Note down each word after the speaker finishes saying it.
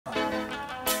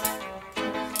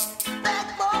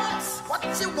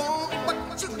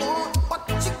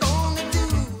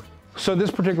So this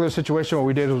particular situation, what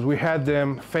we did was we had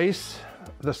them face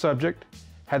the subject,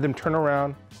 had them turn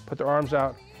around, put their arms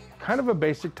out, kind of a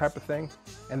basic type of thing,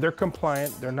 and they're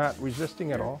compliant, they're not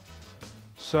resisting at all.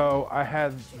 So I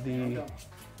had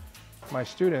my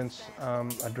students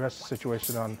address the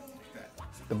situation on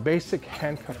the basic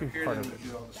handcuffing part of it.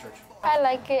 I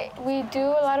like it. We do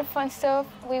a lot of fun stuff.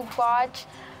 We watch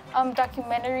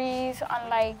documentaries on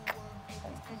like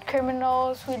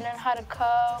criminals. We learn how to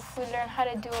cuff. We learn how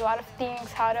to do a lot of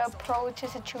things, how to approach a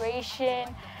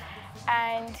situation,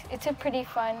 and it's a pretty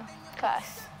fun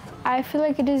class. I feel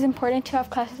like it is important to have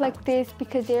classes like this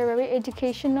because they are very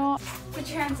educational. Put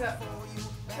your hands up.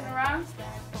 Turn around.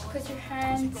 Put your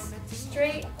hands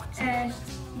straight and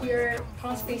your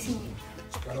palms facing you.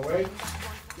 Got away.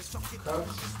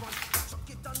 Cuffs.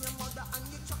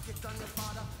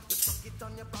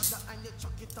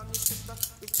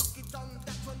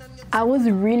 I was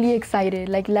really excited.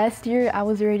 Like last year, I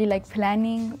was already like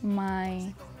planning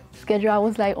my schedule. I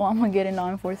was like, oh, I'm gonna get in law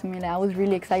enforcement. I was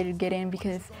really excited to get in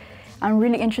because I'm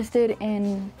really interested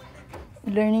in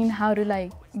learning how to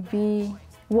like be,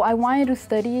 well, I wanted to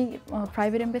study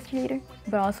private investigator,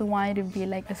 but I also wanted to be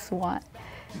like a SWAT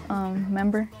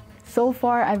member. So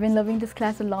far, I've been loving this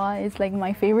class a lot. It's like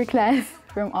my favorite class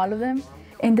from all of them.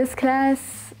 In this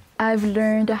class, I've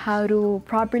learned how to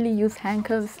properly use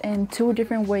handcuffs and 2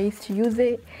 different ways to use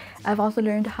it. I've also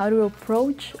learned how to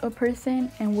approach a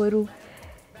person and what to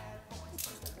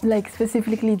like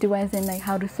specifically do, as in like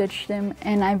how to search them.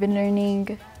 And I've been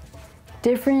learning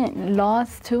different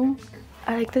laws too.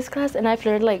 I like this class, and I've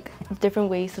learned like different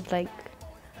ways of like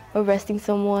arresting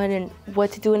someone and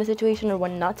what to do in a situation or what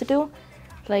not to do.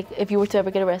 Like if you were to ever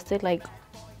get arrested, like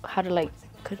how to like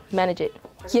manage it.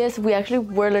 Yes, we actually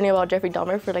were learning about Jeffrey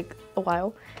Dahmer for like a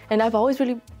while, and I've always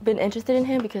really been interested in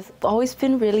him because I've always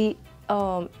been really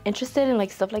interested in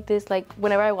like stuff like this. Like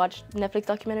whenever I watch Netflix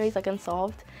documentaries like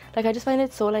Unsolved, like I just find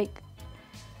it so like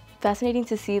fascinating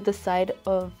to see the side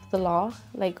of the law,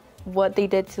 like what they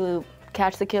did to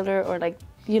catch the killer or like,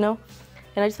 you know,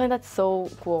 and I just find that so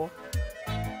cool.